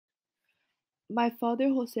My father,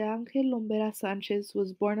 Jose Angel Lombera Sanchez,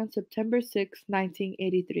 was born on September 6,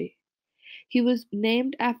 1983. He was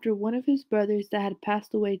named after one of his brothers that had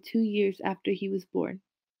passed away 2 years after he was born.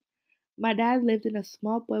 My dad lived in a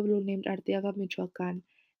small pueblo named Arteaga, Michoacan,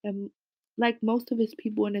 and like most of his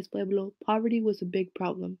people in his pueblo, poverty was a big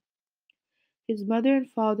problem. His mother and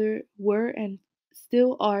father were and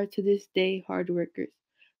still are to this day hard workers,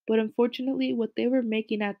 but unfortunately, what they were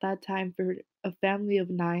making at that time for a family of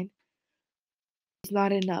nine was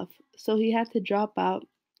not enough, so he had to drop out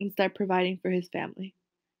and start providing for his family.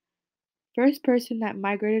 First person that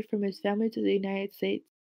migrated from his family to the United States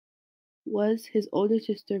was his older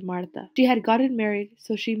sister Marta. She had gotten married,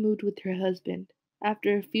 so she moved with her husband.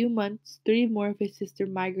 After a few months, three more of his sisters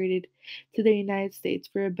migrated to the United States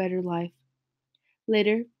for a better life.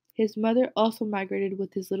 Later, his mother also migrated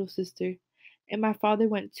with his little sister, and my father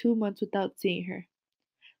went 2 months without seeing her.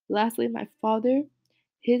 Lastly, my father,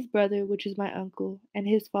 his brother, which is my uncle, and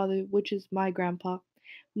his father, which is my grandpa,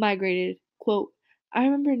 migrated. Quote, I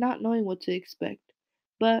remember not knowing what to expect,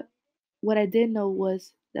 but what I did know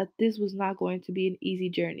was that this was not going to be an easy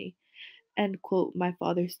journey. End quote, my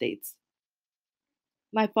father states.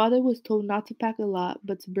 My father was told not to pack a lot,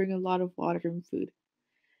 but to bring a lot of water and food.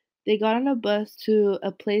 They got on a bus to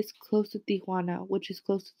a place close to Tijuana, which is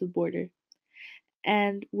close to the border,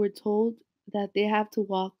 and were told that they have to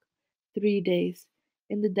walk 3 days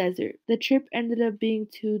in the desert. The trip ended up being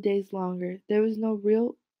 2 days longer. There was no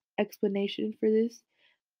real explanation for this,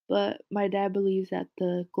 but my dad believes that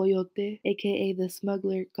the coyote, aka the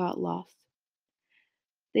smuggler, got lost.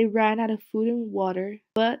 They ran out of food and water,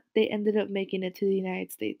 but they ended up making it to the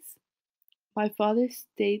United States. My father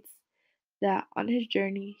states that on his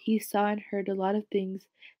journey, he saw and heard a lot of things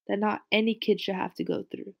that not any kid should have to go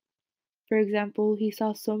through. For example, he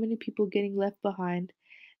saw so many people getting left behind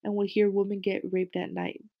and would hear women get raped at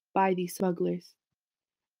night by these smugglers.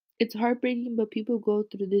 It's heartbreaking, but people go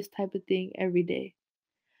through this type of thing every day.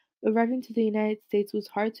 Arriving to the United States was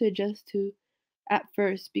hard to adjust to at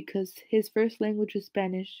first because his first language was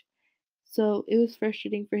Spanish, so it was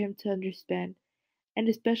frustrating for him to understand. And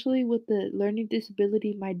especially with the learning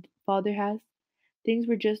disability my father has, things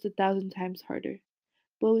were just 1,000 times harder.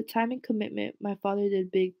 But with time and commitment, my father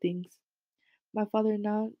did big things. My father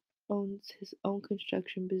now owns his own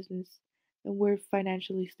construction business, and we're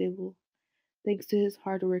financially stable, thanks to his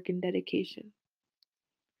hard work and dedication.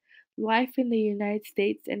 Life in the United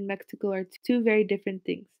States and Mexico are two very different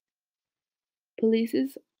things.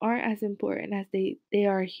 Polices aren't as important as they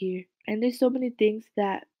are here. And there's so many things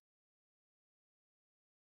that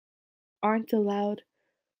aren't allowed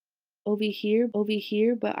over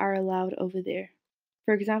here but are allowed over there.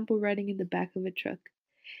 For example, riding in the back of a truck.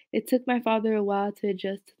 It took my father a while to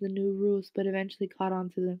adjust to the new rules, but eventually caught on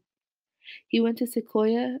to them. He went to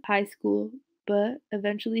Sequoia High School, but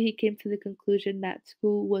eventually he came to the conclusion that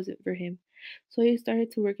school wasn't for him. So he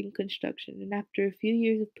started to work in construction, and after a few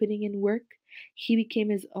years of putting in work, he became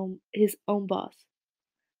his own boss.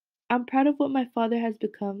 I'm proud of what my father has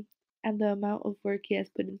become and the amount of work he has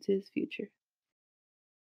put into his future.